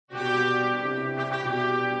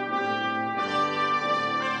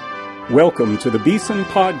Welcome to the Beeson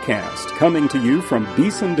Podcast, coming to you from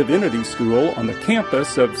Beeson Divinity School on the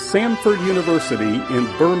campus of Samford University in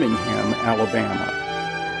Birmingham,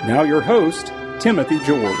 Alabama. Now your host, Timothy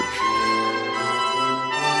George.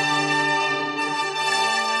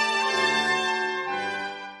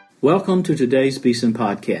 Welcome to today's Beeson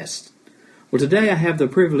Podcast. Well, today I have the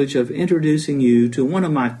privilege of introducing you to one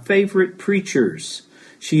of my favorite preachers.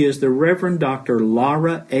 She is the Reverend Dr.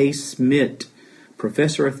 Laura A. Smit,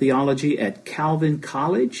 Professor of Theology at Calvin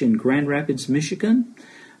College in Grand Rapids, Michigan,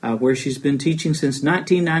 where she's been teaching since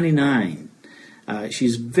 1999.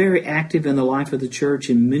 She's very active in the life of the church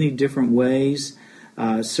in many different ways,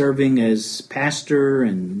 serving as pastor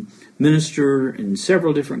and minister in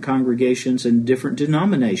several different congregations and different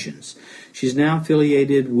denominations. She's now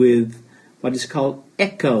affiliated with what is called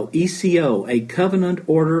ECO, a Covenant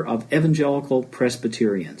Order of Evangelical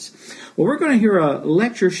Presbyterians. Well, we're going to hear a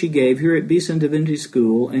lecture she gave here at Beeson Divinity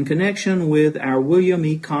School in connection with our William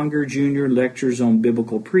E. Conger Jr. Lectures on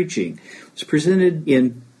Biblical Preaching. It was presented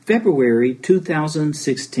in February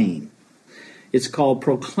 2016. It's called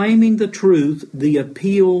Proclaiming the Truth, the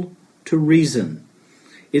Appeal to Reason.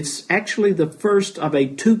 It's actually the first of a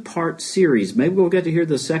two-part series. Maybe we'll get to hear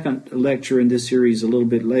the second lecture in this series a little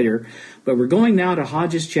bit later. But we're going now to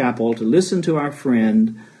Hodges Chapel to listen to our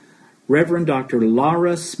friend, Reverend Dr.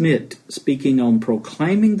 Laura Smit, speaking on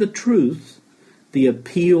Proclaiming the Truth, the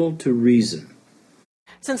Appeal to Reason.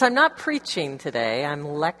 Since I'm not preaching today, I'm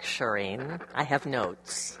lecturing. I have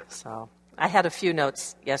notes. So I had a few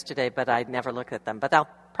notes yesterday, but I never looked at them. But I'll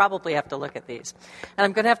probably have to look at these. And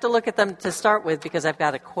I'm going to have to look at them to start with because I've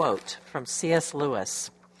got a quote from C.S. Lewis.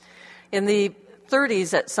 In the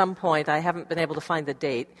 30s, at some point, I haven't been able to find the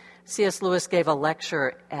date, C.S. Lewis gave a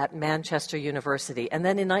lecture at Manchester University. And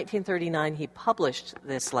then in 1939, he published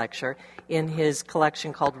this lecture in his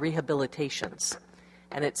collection called Rehabilitations.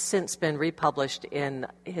 And it's since been republished in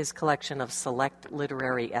his collection of select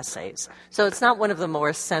literary essays. So it's not one of the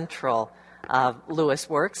more central Lewis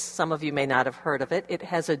works. Some of you may not have heard of it. It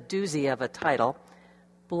has a doozy of a title,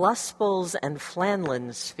 Bluspels and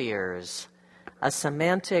Flanlin Spheres, a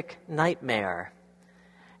Semantic Nightmare.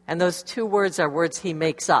 And those two words are words he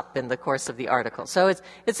makes up in the course of the article. So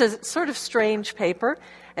it's a sort of strange paper.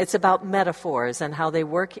 It's about metaphors and how they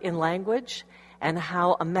work in language and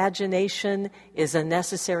how imagination is a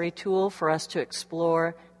necessary tool for us to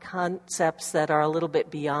explore concepts that are a little bit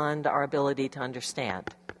beyond our ability to understand.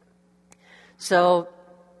 So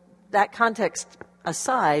that context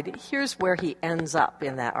aside, here's where he ends up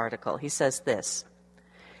in that article. He says this: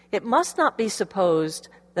 "It must not be supposed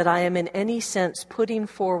that I am in any sense putting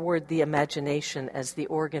forward the imagination as the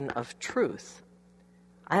organ of truth.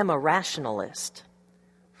 I am a rationalist.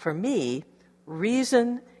 For me,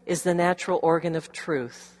 reason is the natural organ of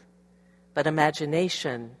truth, but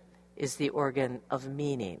imagination is the organ of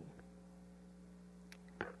meaning.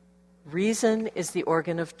 Reason is the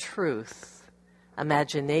organ of truth.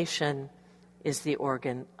 Imagination is the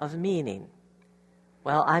organ of meaning."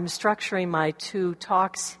 Well, I'm structuring my two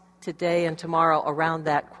talks today and tomorrow around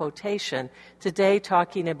that quotation. Today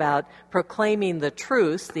talking about proclaiming the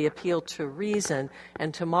truth, the appeal to reason,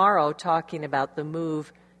 and tomorrow talking about the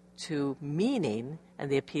move to meaning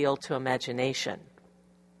and the appeal to imagination.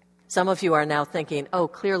 Some of you are now thinking, oh,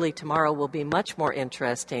 clearly tomorrow will be much more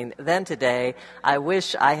interesting than today. I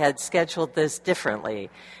wish I had scheduled this differently.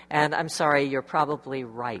 And I'm sorry, you're probably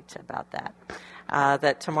right about that.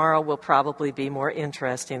 That tomorrow will probably be more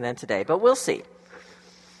interesting than today, but we'll see.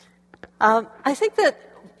 I think that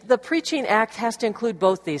the preaching act has to include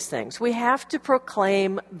both these things. We have to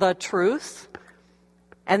proclaim the truth,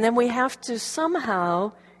 and then we have to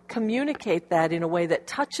somehow communicate that in a way that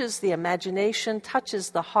touches the imagination, touches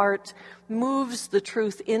the heart, moves the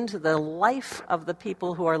truth into the life of the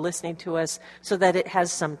people who are listening to us so that it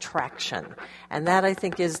has some traction. And that, I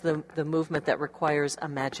think, is the movement that requires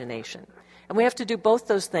imagination. And we have to do both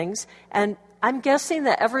those things. And I'm guessing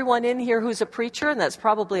that everyone in here who's a preacher, and that's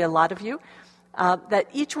probably a lot of you, that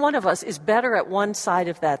each one of us is better at one side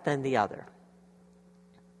of that than the other.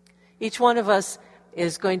 Each one of us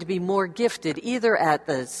is going to be more gifted either at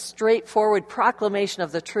the straightforward proclamation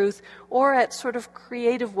of the truth or at sort of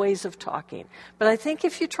creative ways of talking. But I think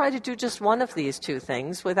if you try to do just one of these two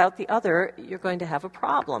things without the other, you're going to have a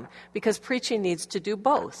problem, because preaching needs to do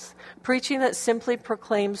both. Preaching that simply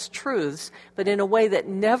proclaims truths, but in a way that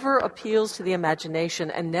never appeals to the imagination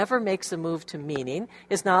and never makes a move to meaning,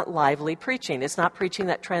 is not lively preaching. It's not preaching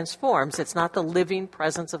that transforms. It's not the living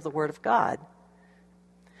presence of the Word of God.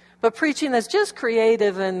 But preaching that's just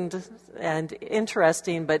creative and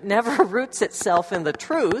interesting but never roots itself in the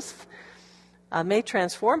truth may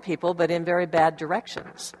transform people, but in very bad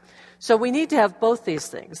directions. So we need to have both these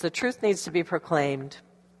things. The truth needs to be proclaimed,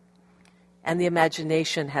 and the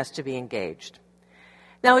imagination has to be engaged.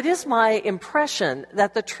 Now, it is my impression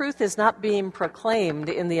that the truth is not being proclaimed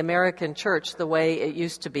in the American church the way it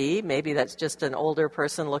used to be. Maybe that's just an older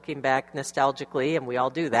person looking back nostalgically, and we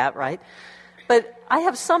all do that, right? But I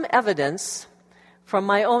have some evidence from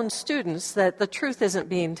my own students that the truth isn't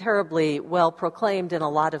being terribly well proclaimed in a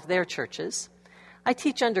lot of their churches. I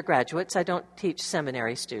teach undergraduates. I don't teach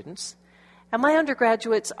seminary students. And my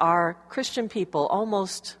undergraduates are Christian people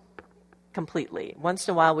almost completely. Once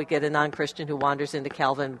in a while we get a non-Christian who wanders into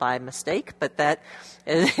Calvin by mistake, but that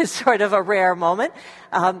is sort of a rare moment.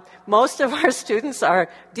 Most of our students are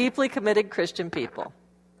deeply committed Christian people.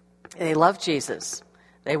 They love Jesus.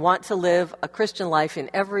 They want to live a Christian life in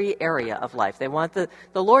every area of life. They want the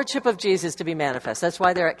lordship of Jesus to be manifest. That's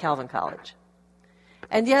why they're at Calvin College.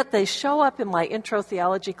 And yet they show up in my intro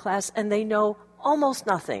theology class and they know almost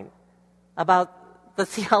nothing about the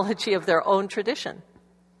theology of their own tradition.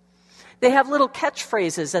 They have little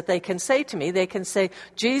catchphrases that they can say to me. They can say,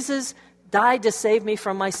 Jesus died to save me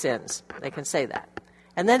from my sins. They can say that.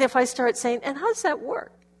 And then if I start saying, and how does that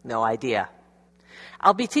work? No idea.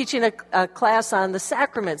 I'll be teaching a class on the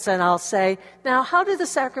sacraments, and I'll say, now, how do the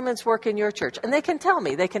sacraments work in your church? And they can tell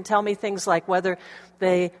me. They can tell me things like whether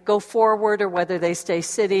they go forward or whether they stay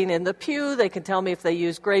sitting in the pew. They can tell me if they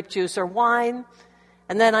use grape juice or wine.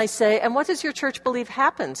 And then I say, and what does your church believe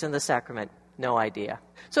happens in the sacrament? No idea.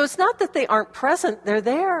 So it's not that they aren't present. They're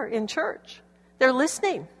there in church. They're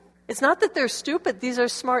listening. It's not that they're stupid. These are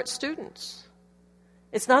smart students.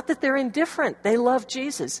 It's not that they're indifferent. They love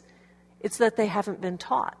Jesus. It's that they haven't been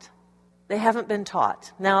taught. They haven't been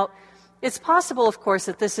taught. Now, it's possible, of course,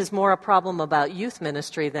 that this is more a problem about youth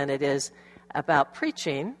ministry than it is about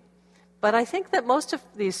preaching. But I think that most of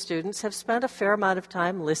these students have spent a fair amount of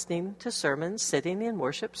time listening to sermons, sitting in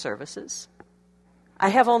worship services. I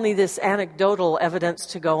have only this anecdotal evidence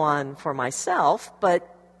to go on for myself,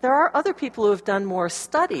 but there are other people who have done more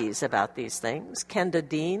studies about these things. Kenda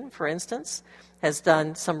Dean, for instance, has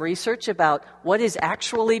done some research about what is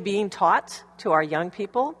actually being taught to our young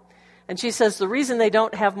people. And she says the reason they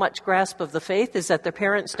don't have much grasp of the faith is that their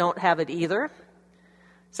parents don't have it either.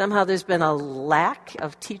 Somehow there's been a lack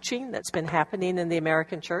of teaching that's been happening in the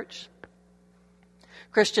American church.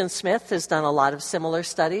 Christian Smith has done a lot of similar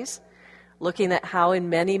studies, looking at how in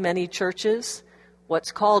many, many churches,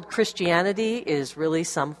 what's called Christianity is really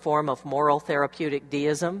some form of moral therapeutic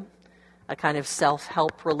deism, a kind of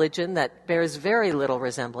self-help religion that bears very little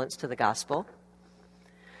resemblance to the gospel.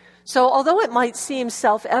 So although it might seem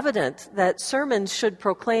self-evident that sermons should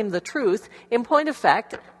proclaim the truth, in point of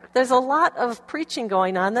fact, there's a lot of preaching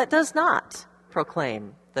going on that does not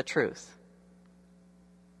proclaim the truth.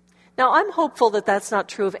 Now, I'm hopeful that that's not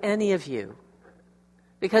true of any of you,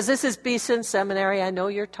 because this is Beeson Seminary. I know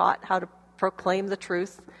you're taught how to proclaim the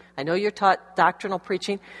truth. I know you're taught doctrinal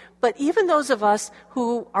preaching. But even those of us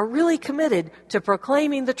who are really committed to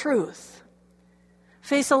proclaiming the truth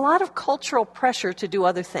face a lot of cultural pressure to do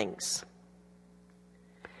other things.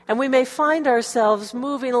 And we may find ourselves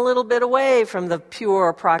moving a little bit away from the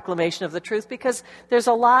pure proclamation of the truth because there's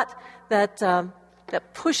a lot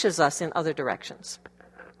that pushes us in other directions.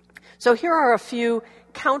 So here are a few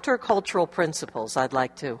countercultural principles I'd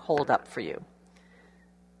like to hold up for you.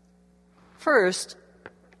 First,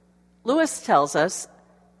 Lewis tells us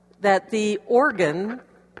that the organ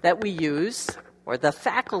that we use, or the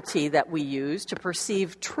faculty that we use to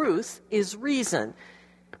perceive truth, is reason.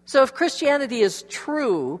 So if Christianity is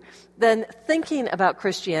true, then thinking about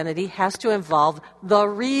Christianity has to involve the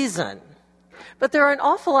reason. But there are an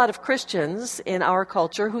awful lot of Christians in our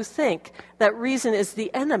culture who think that reason is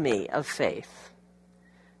the enemy of faith.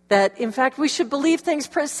 That, in fact, we should believe things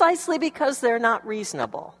precisely because they're not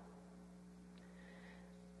reasonable.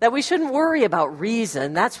 That we shouldn't worry about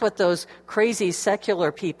reason. That's what those crazy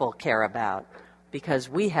secular people care about, because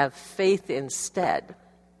we have faith instead.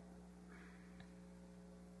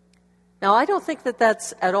 Now, I don't think that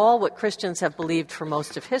that's at all what Christians have believed for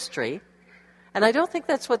most of history, and I don't think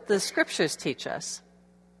that's what the Scriptures teach us.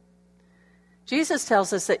 Jesus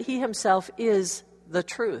tells us that he himself is the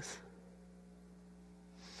truth.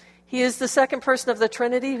 He is the second person of the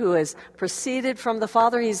Trinity who has proceeded from the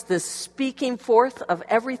Father. He's the speaking forth of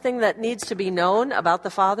everything that needs to be known about the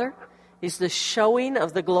Father. He's the showing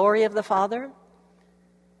of the glory of the Father.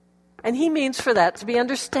 And he means for that to be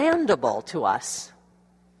understandable to us.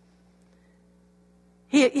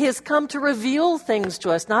 He has come to reveal things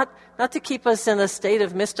to us, not to keep us in a state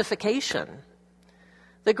of mystification.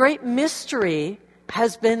 The great mystery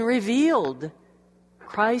has been revealed.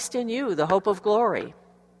 Christ in you, the hope of glory.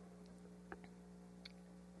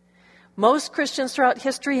 Most Christians throughout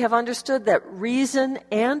history have understood that reason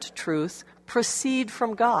and truth proceed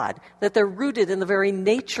from God, that they're rooted in the very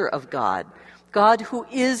nature of God. God who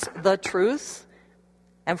is the truth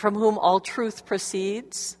and from whom all truth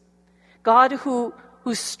proceeds. God who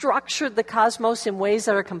structured the cosmos in ways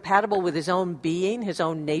that are compatible with his own being, his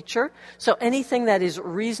own nature. So anything that is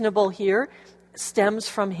reasonable here stems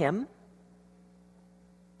from him.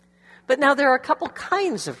 But now there are a couple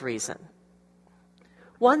kinds of reason.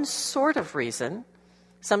 One sort of reason,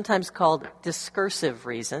 sometimes called discursive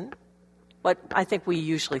reason, what I think we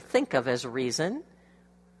usually think of as reason,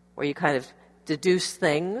 where you kind of deduce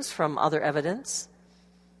things from other evidence.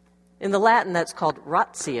 In the Latin, that's called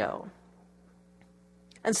ratio.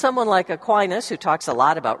 And someone like Aquinas, who talks a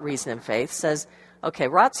lot about reason and faith, says, okay,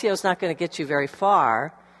 ratio is not going to get you very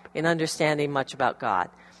far in understanding much about God.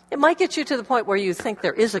 It might get you to the point where you think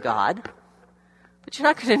there is a God, but you're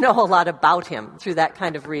not going to know a lot about him through that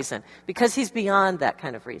kind of reason, because he's beyond that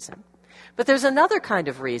kind of reason. But there's another kind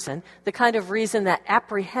of reason, the kind of reason that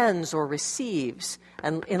apprehends or receives,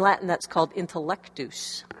 and in Latin that's called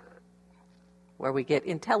intellectus, where we get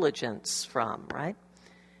intelligence from, right?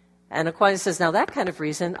 And Aquinas says, now that kind of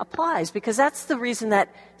reason applies, because that's the reason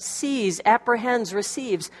that sees, apprehends,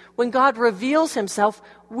 receives. When God reveals himself,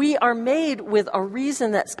 we are made with a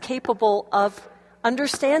reason that's capable of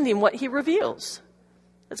understanding what he reveals.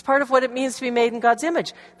 It's part of what it means to be made in God's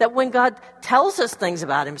image, that when God tells us things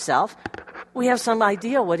about himself, we have some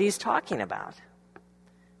idea what he's talking about.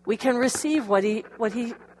 We can receive what he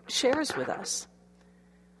shares with us.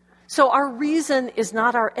 So our reason is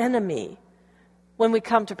not our enemy when we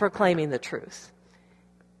come to proclaiming the truth.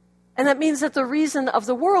 And that means that the reason of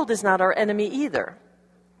the world is not our enemy either.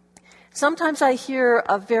 Sometimes I hear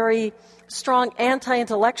a very strong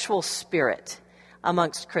anti-intellectual spirit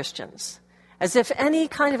amongst Christians, as if any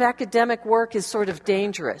kind of academic work is sort of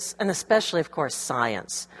dangerous, and especially, of course,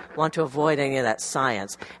 science. Want to avoid any of that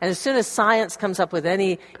science. And as soon as science comes up with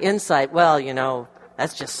any insight, well,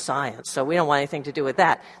 that's just science, so we don't want anything to do with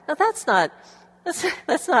that. Now, that's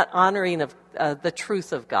not honoring of the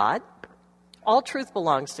truth of God. All truth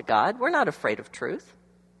belongs to God. We're not afraid of truth.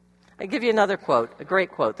 I'll give you another quote, a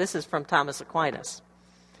great quote. This is from Thomas Aquinas.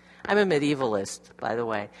 I'm a medievalist, by the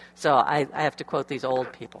way, so I have to quote these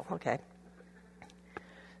old people, okay?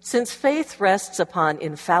 Since faith rests upon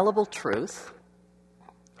infallible truth,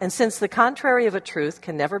 and since the contrary of a truth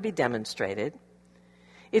can never be demonstrated,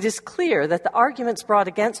 it is clear that the arguments brought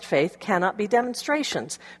against faith cannot be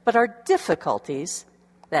demonstrations, but are difficulties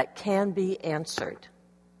that can be answered.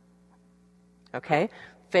 Okay?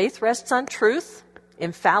 Faith rests on truth,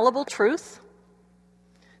 infallible truth.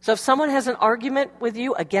 So if someone has an argument with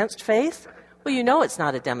you against faith, well, you know it's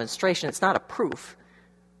not a demonstration, it's not a proof,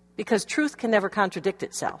 because truth can never contradict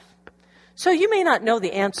itself. So you may not know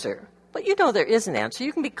the answer, but you know there is an answer.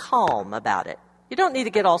 You can be calm about it. You don't need to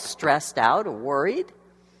get all stressed out or worried.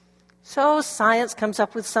 So science comes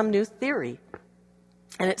up with some new theory,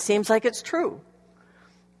 and it seems like it's true.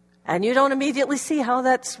 And you don't immediately see how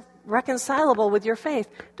that's reconcilable with your faith.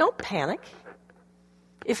 Don't panic.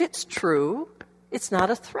 If it's true, it's not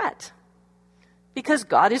a threat, because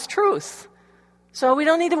God is truth. So we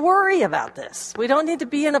don't need to worry about this. We don't need to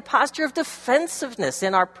be in a posture of defensiveness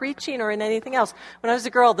in our preaching or in anything else. When I was a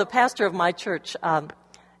girl, the pastor of my church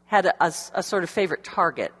had a sort of favorite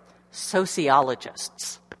target,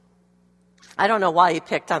 sociologists. I don't know why he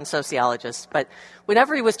picked on sociologists, but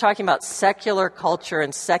whenever he was talking about secular culture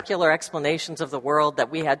and secular explanations of the world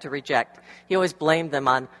that we had to reject, he always blamed them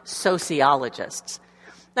on sociologists.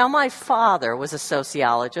 Now, my father was a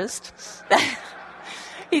sociologist.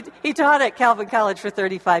 He taught at Calvin College for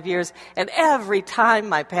 35 years, and every time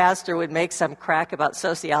my pastor would make some crack about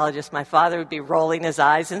sociologists, my father would be rolling his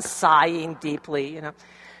eyes and sighing deeply,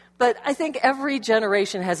 But I think every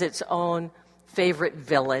generation has its own favorite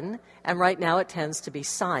villain, and right now it tends to be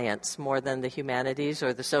science more than the humanities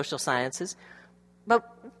or the social sciences. But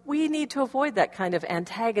we need to avoid that kind of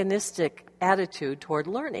antagonistic attitude toward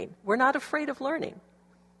learning. We're not afraid of learning.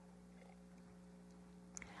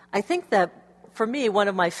 I think that, for me, one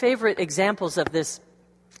of my favorite examples of this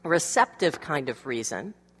receptive kind of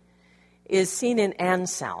reason is seen in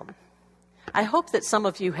Anselm. I hope that some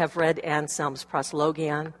of you have read Anselm's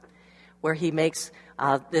Proslogion, where he makes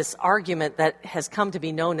this argument that has come to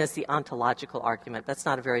be known as the ontological argument. That's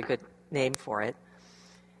not a very good name for it.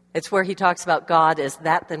 It's where he talks about God as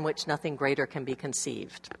that than which nothing greater can be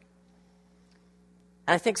conceived.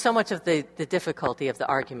 And I think so much of the difficulty of the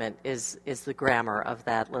argument is the grammar of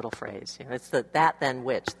that little phrase. It's the that then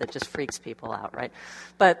which that just freaks people out, right?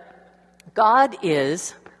 But God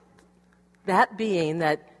is that being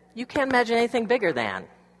that you can't imagine anything bigger than.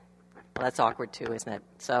 Well, that's awkward too, isn't it?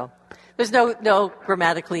 So there's no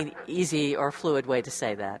grammatically easy or fluid way to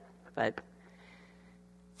say that. But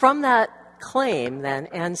from that claim, then,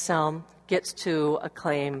 Anselm gets to a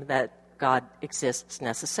claim that God exists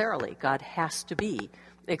necessarily. God has to be.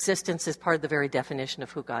 Existence is part of the very definition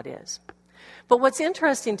of who God is. But what's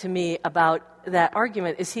interesting to me about that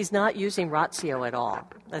argument is he's not using ratio at all.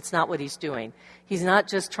 That's not what he's doing. He's not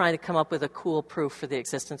just trying to come up with a cool proof for the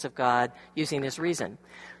existence of God using his reason.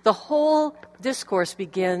 The whole discourse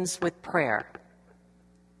begins with prayer.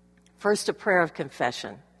 First, a prayer of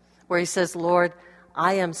confession, where he says, Lord,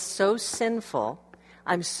 I am so sinful,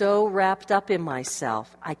 I'm so wrapped up in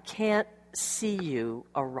myself, I can't see you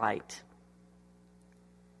aright.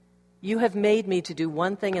 You have made me to do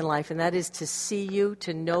one thing in life, and that is to see you,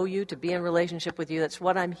 to know you, to be in relationship with you. That's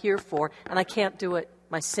what I'm here for, and I can't do it.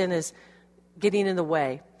 My sin is getting in the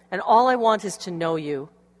way. And all I want is to know you.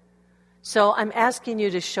 So I'm asking you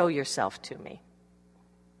to show yourself to me.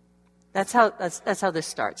 That's how this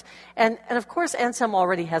starts. And of course, Anselm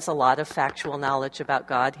already has a lot of factual knowledge about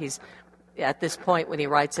God. He's, at this point when he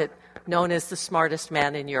writes it, known as the smartest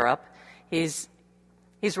man in Europe. He's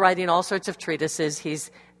writing all sorts of treatises. He's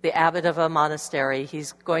the abbot of a monastery.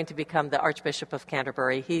 He's going to become the Archbishop of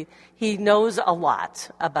Canterbury. He knows a lot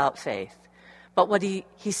about faith. But what he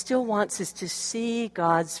still wants is to see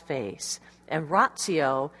God's face. And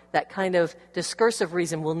ratio, that kind of discursive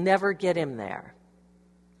reason, will never get him there.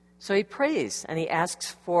 So he prays and he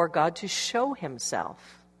asks for God to show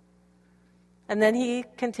himself. And then he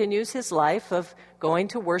continues his life of going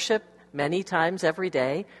to worship many times every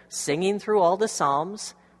day, singing through all the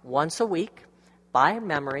Psalms once a week by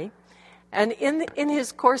memory. And in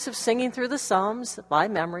his course of singing through the Psalms by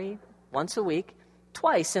memory once a week,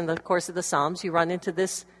 twice in the course of the Psalms, you run into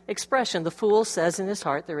this expression, the fool says in his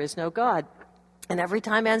heart, there is no God. And every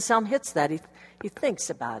time Anselm hits that, he thinks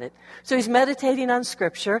about it. So he's meditating on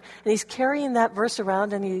Scripture, and he's carrying that verse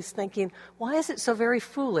around, and he's thinking, why is it so very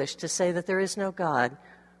foolish to say that there is no God?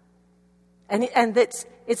 And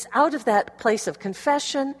it's out of that place of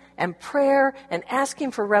confession and prayer and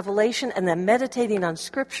asking for revelation and then meditating on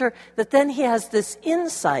Scripture that then he has this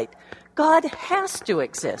insight. God has to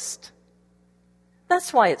exist.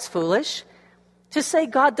 That's why it's foolish. To say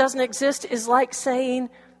God doesn't exist is like saying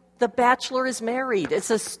the bachelor is married.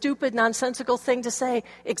 It's a stupid, nonsensical thing to say.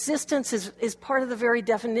 Existence is part of the very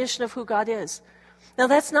definition of who God is. Now,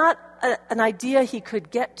 that's not an idea he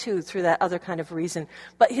could get to through that other kind of reason,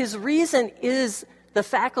 but his reason is the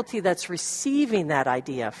faculty that's receiving that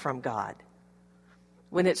idea from God.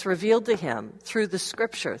 When it's revealed to him through the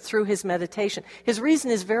Scripture, through his meditation, his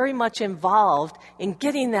reason is very much involved in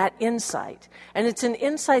getting that insight. And it's an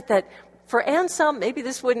insight that, for Anselm, maybe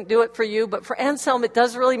this wouldn't do it for you, but for Anselm, it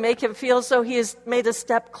does really make him feel as though he has made a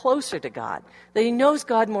step closer to God, that he knows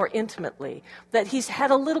God more intimately, that he's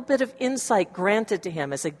had a little bit of insight granted to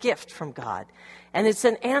him as a gift from God. And it's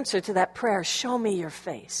an answer to that prayer, show me your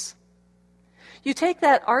face. You take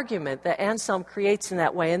that argument that Anselm creates in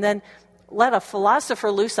that way, and then let a philosopher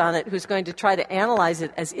loose on it who's going to try to analyze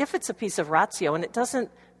it as if it's a piece of ratio, and it doesn't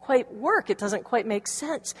quite work. It doesn't quite make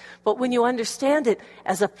sense. But when you understand it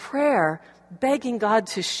as a prayer, begging God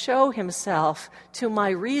to show himself to my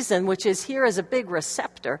reason, which is here as a big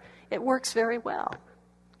receptor, it works very well.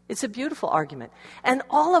 It's a beautiful argument. And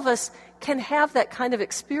all of us can have that kind of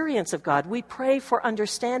experience of God. We pray for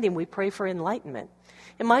understanding. We pray for enlightenment.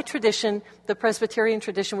 In my tradition, the Presbyterian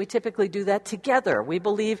tradition, we typically do that together. We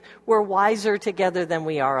believe we're wiser together than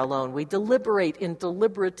we are alone. We deliberate in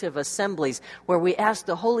deliberative assemblies where we ask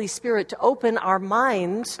the Holy Spirit to open our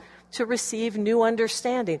minds to receive new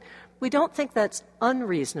understanding. We don't think that's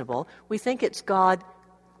unreasonable. We think it's God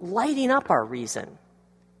lighting up our reason,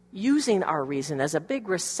 using our reason as a big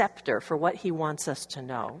receptor for what he wants us to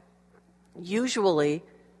know, usually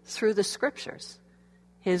through the Scriptures,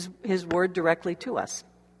 his word directly to us.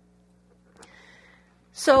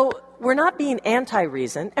 So we're not being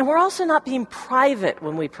anti-reason, and we're also not being private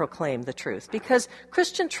when we proclaim the truth, because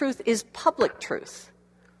Christian truth is public truth.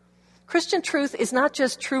 Christian truth is not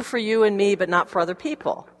just true for you and me, but not for other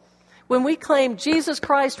people. When we claim Jesus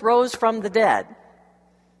Christ rose from the dead,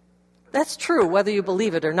 that's true whether you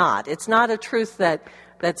believe it or not. It's not a truth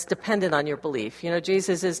that's dependent on your belief. You know,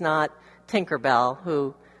 Jesus is not Tinkerbell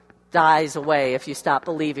who dies away if you stop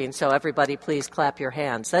believing, so everybody please clap your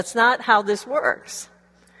hands. That's not how this works.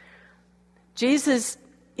 Jesus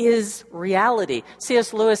is reality.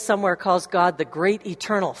 C.S. Lewis somewhere calls God the great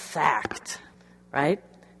eternal fact, right?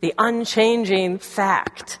 The unchanging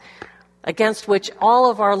fact against which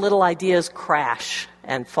all of our little ideas crash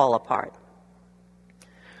and fall apart.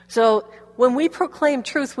 So when we proclaim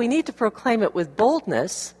truth, we need to proclaim it with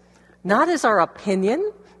boldness, not as our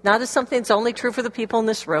opinion, not as something that's only true for the people in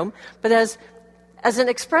this room, but as an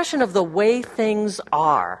expression of the way things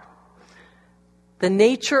are, the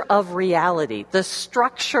nature of reality, the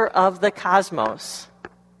structure of the cosmos.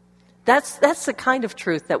 That's the kind of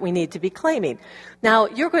truth that we need to be claiming. Now,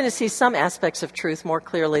 you're going to see some aspects of truth more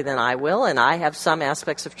clearly than I will, and I have some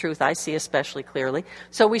aspects of truth I see especially clearly.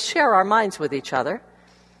 So we share our minds with each other.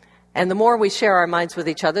 And the more we share our minds with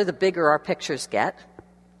each other, the bigger our pictures get.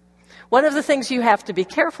 One of the things you have to be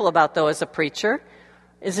careful about, though, as a preacher,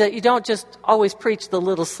 is that you don't just always preach the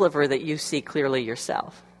little sliver that you see clearly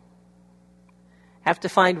yourself. Have to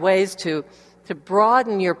find ways to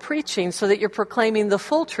broaden your preaching so that you're proclaiming the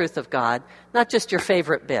full truth of God, not just your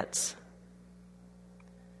favorite bits.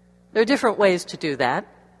 There are different ways to do that.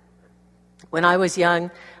 When I was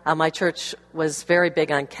young, my church was very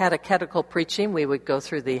big on catechetical preaching. We would go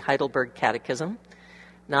through the Heidelberg Catechism.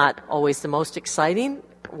 Not always the most exciting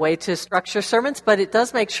way to structure sermons, but it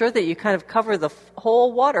does make sure that you kind of cover the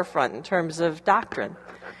whole waterfront in terms of doctrine.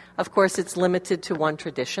 Of course, it's limited to one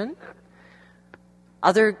tradition.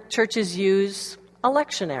 Other churches use a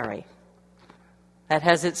lectionary. That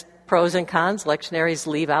has its pros and cons. Lectionaries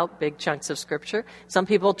leave out big chunks of Scripture. Some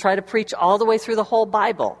people try to preach all the way through the whole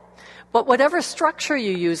Bible. But whatever structure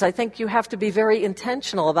you use, I think you have to be very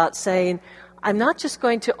intentional about saying, I'm not just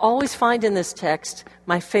going to always find in this text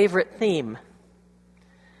my favorite theme.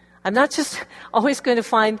 I'm not just always going to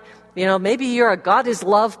find, maybe you're a God is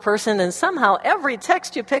love person and somehow every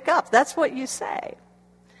text you pick up, that's what you say.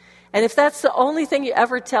 And if that's the only thing you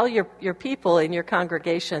ever tell your people in your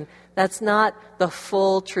congregation, that's not the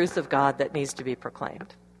full truth of God that needs to be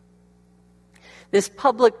proclaimed. This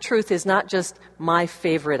public truth is not just my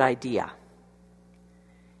favorite idea.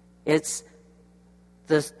 It's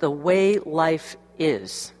the way life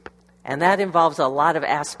is. And that involves a lot of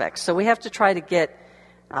aspects. So we have to try to get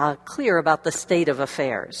clear about the state of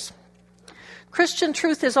affairs. Christian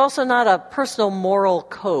truth is also not a personal moral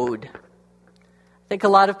code. I think a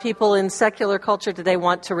lot of people in secular culture today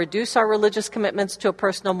want to reduce our religious commitments to a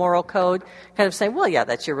personal moral code, kind of saying, well, yeah,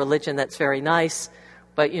 that's your religion, that's very nice,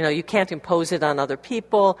 but, you can't impose it on other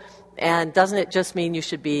people, and doesn't it just mean you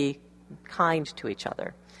should be kind to each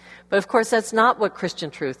other? But, of course, that's not what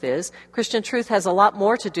Christian truth is. Christian truth has a lot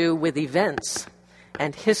more to do with events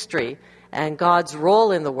and history and God's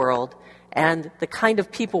role in the world and the kind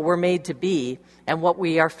of people we're made to be and what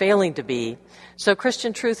we are failing to be. So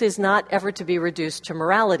Christian truth is not ever to be reduced to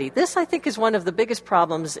morality. This, I think, is one of the biggest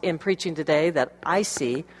problems in preaching today that I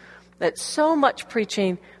see, that so much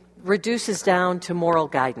preaching reduces down to moral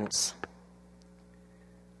guidance.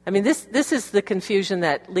 I mean, this is the confusion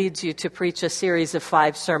that leads you to preach a series of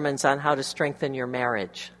 5 sermons on how to strengthen your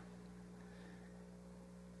marriage.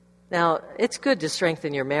 Now, it's good to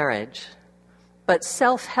strengthen your marriage, but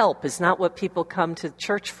self-help is not what people come to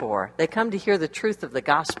church for. They come to hear the truth of the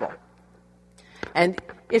gospel. And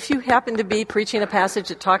if you happen to be preaching a passage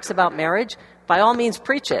that talks about marriage, by all means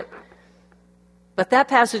preach it. But that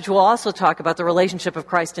passage will also talk about the relationship of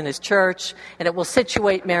Christ and his church, and it will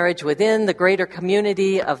situate marriage within the greater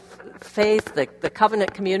community of faith, the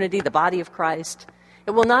covenant community, the body of Christ.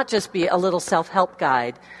 It will not just be a little self-help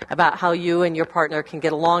guide about how you and your partner can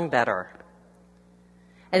get along better.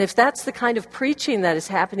 And if that's the kind of preaching that is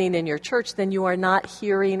happening in your church, then you are not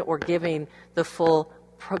hearing or giving the full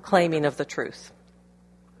proclaiming of the truth.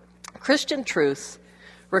 Christian truth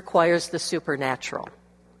requires the supernatural.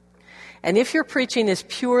 And if your preaching is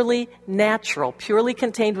purely natural, purely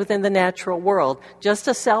contained within the natural world, just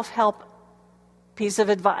a self-help piece of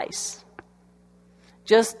advice,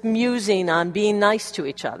 just musing on being nice to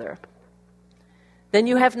each other, then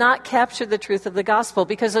you have not captured the truth of the gospel,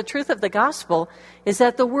 because the truth of the gospel is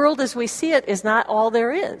that the world as we see it is not all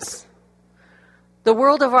there is. The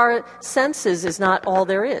world of our senses is not all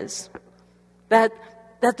there is. That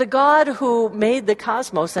the God who made the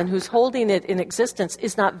cosmos and who's holding it in existence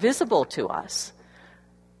is not visible to us,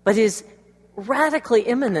 but is radically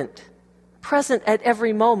immanent, present at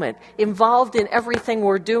every moment, involved in everything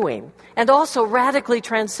we're doing, and also radically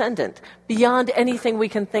transcendent, beyond anything we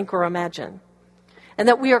can think or imagine. And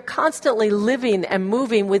that we are constantly living and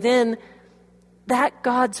moving within that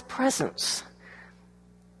God's presence.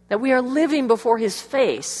 That we are living before his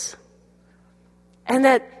face. And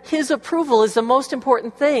that his approval is the most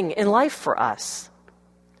important thing in life for us.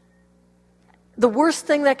 The worst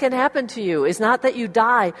thing that can happen to you is not that you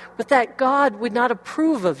die, but that God would not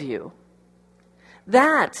approve of you.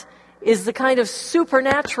 That is the kind of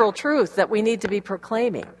supernatural truth that we need to be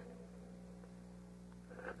proclaiming.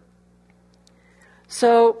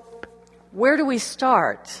 So, where do we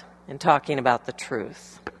start in talking about the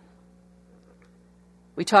truth?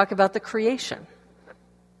 We talk about the creation.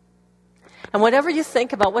 And whatever you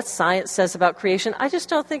think about what science says about creation, I just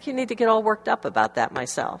don't think you need to get all worked up about that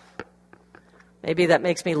myself. Maybe that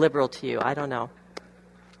makes me liberal to you. I don't know.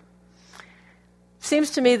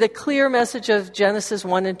 Seems to me the clear message of Genesis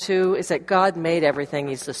 1 and 2 is that God made everything.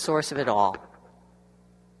 He's the source of it all.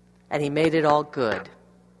 And He made it all good.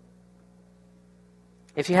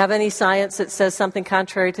 If you have any science that says something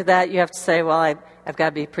contrary to that, you have to say, well, I've got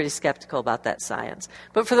to be pretty skeptical about that science.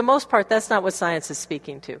 But for the most part, that's not what science is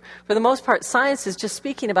speaking to. For the most part, science is just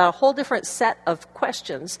speaking about a whole different set of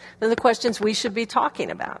questions than the questions we should be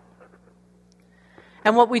talking about.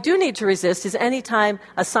 And what we do need to resist is any time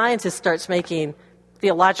a scientist starts making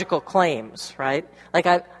theological claims, right? Like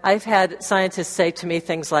I've had scientists say to me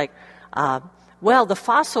things like, well, the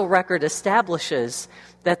fossil record establishes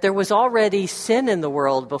that there was already sin in the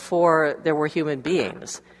world before there were human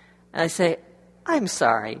beings. And I say, I'm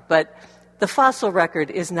sorry, but the fossil record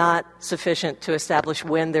is not sufficient to establish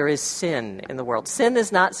when there is sin in the world. Sin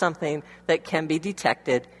is not something that can be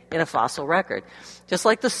detected in a fossil record. Just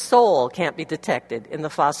like the soul can't be detected in the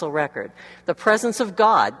fossil record. The presence of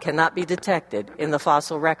God cannot be detected in the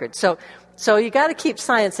fossil record. So you got to keep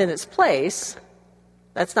science in its place.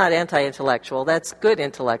 That's not anti-intellectual. That's good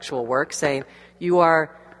intellectual work, saying you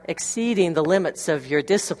are exceeding the limits of your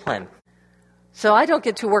discipline. So I don't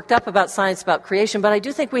get too worked up about science, about creation, but I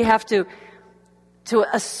do think we have to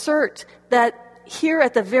assert that here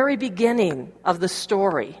at the very beginning of the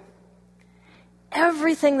story,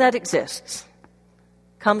 everything that exists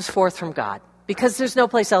comes forth from God, because there's no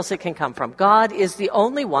place else it can come from. God is the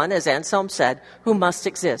only one, as Anselm said, who must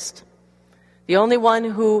exist. The only one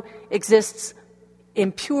who exists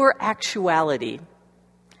in pure actuality.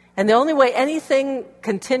 And the only way anything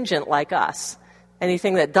contingent like us,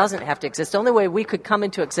 anything that doesn't have to exist, the only way we could come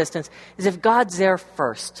into existence is if God's there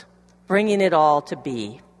first, bringing it all to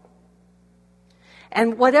be.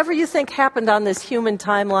 And whatever you think happened on this human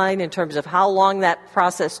timeline in terms of how long that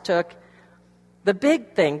process took, the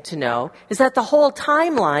big thing to know is that the whole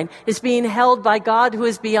timeline is being held by God who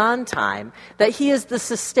is beyond time, that He is the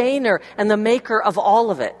sustainer and the maker of all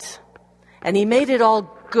of it. And He made it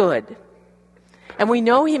all good. And we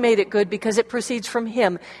know He made it good because it proceeds from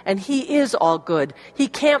Him, and He is all good. He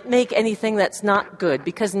can't make anything that's not good,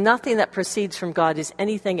 because nothing that proceeds from God is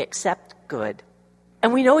anything except good.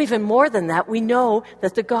 And we know even more than that. We know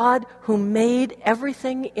that the God who made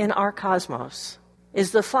everything in our cosmos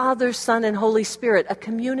is the Father, Son, and Holy Spirit, a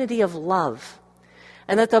community of love.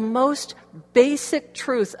 And that the most basic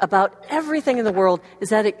truth about everything in the world is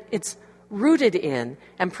that it's rooted in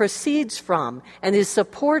and proceeds from and is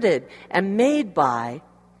supported and made by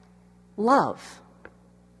love.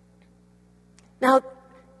 Now,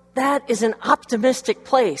 that is an optimistic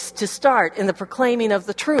place to start in the proclaiming of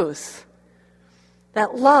the truth.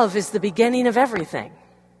 That love is the beginning of everything.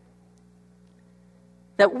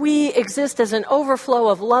 That we exist as an overflow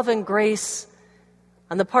of love and grace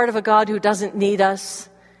on the part of a God who doesn't need us,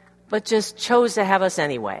 but just chose to have us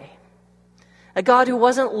anyway. A God who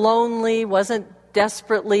wasn't lonely, wasn't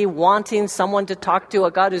desperately wanting someone to talk to,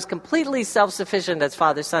 a God who's completely self-sufficient as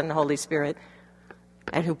Father, Son, and Holy Spirit,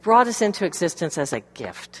 and who brought us into existence as a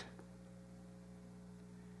gift.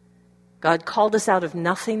 God called us out of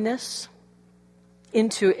nothingness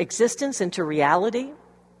into existence, into reality,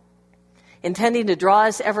 intending to draw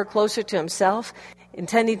us ever closer to Himself,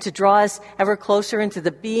 intending to draw us ever closer into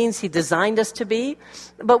the beings He designed us to be.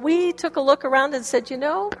 But we took a look around and said,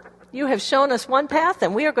 you have shown us one path,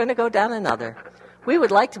 and we are going to go down another. We would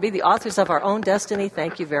like to be the authors of our own destiny.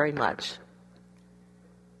 Thank you very much.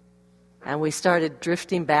 And we started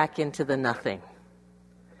drifting back into the nothing,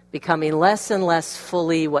 becoming less and less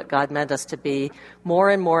fully what God meant us to be, more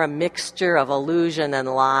and more a mixture of illusion and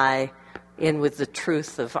lie in with the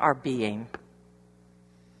truth of our being.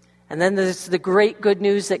 And then there's the great good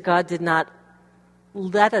news that God did not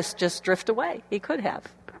let us just drift away. He could have.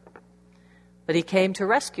 But He came to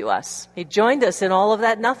rescue us. He joined us in all of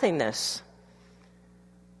that nothingness.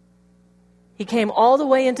 He came all the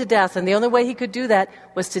way into death, and the only way He could do that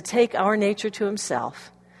was to take our nature to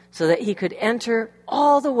Himself so that He could enter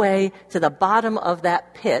all the way to the bottom of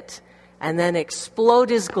that pit and then explode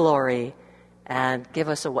His glory and give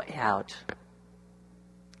us a way out.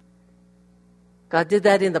 God did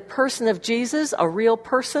that in the person of Jesus, a real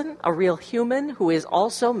person, a real human who is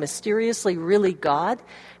also mysteriously really God.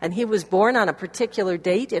 And He was born on a particular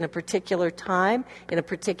date, in a particular time, in a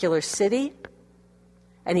particular city.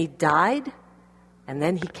 And He died, and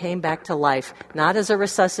then He came back to life, not as a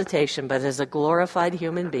resuscitation, but as a glorified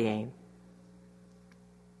human being.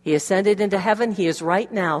 He ascended into heaven. He is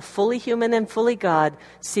right now fully human and fully God,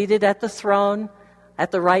 seated at the throne,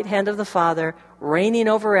 at the right hand of the Father, reigning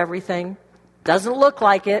over everything. Doesn't look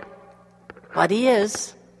like it, but he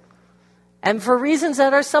is. And for reasons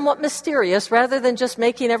that are somewhat mysterious, rather than just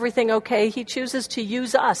making everything okay, he chooses to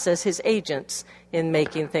use us as his agents in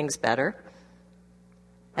making things better.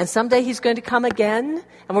 And someday he's going to come again,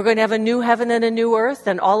 and we're going to have a new heaven and a new earth,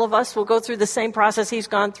 and all of us will go through the same process he's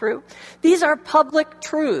gone through. These are public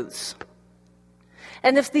truths.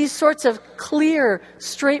 And if these sorts of clear,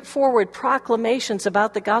 straightforward proclamations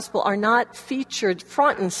about the gospel are not featured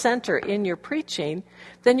front and center in your preaching,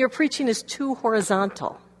 then your preaching is too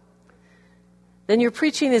horizontal. Then your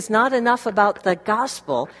preaching is not enough about the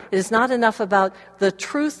gospel. It is not enough about the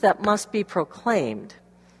truth that must be proclaimed.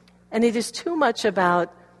 And it is too much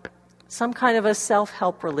about some kind of a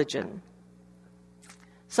self-help religion,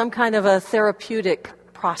 some kind of a therapeutic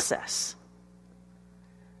process.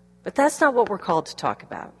 But that's not what we're called to talk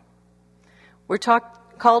about. We're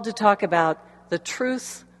called to talk about the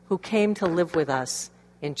truth who came to live with us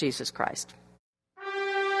in Jesus Christ.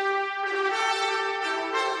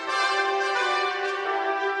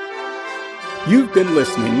 You've been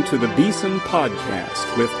listening to the Beeson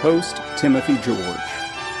Podcast with host Timothy George.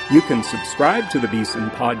 You can subscribe to the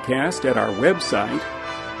Beeson Podcast at our website,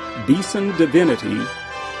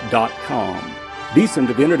 beesondivinity.com. Beeson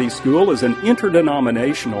Divinity School is an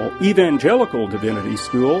interdenominational evangelical divinity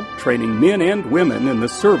school training men and women in the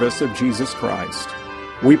service of Jesus Christ.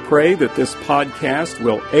 We pray that this podcast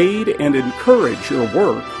will aid and encourage your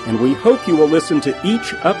work, and we hope you will listen to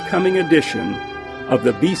each upcoming edition of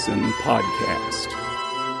the Beeson Podcast.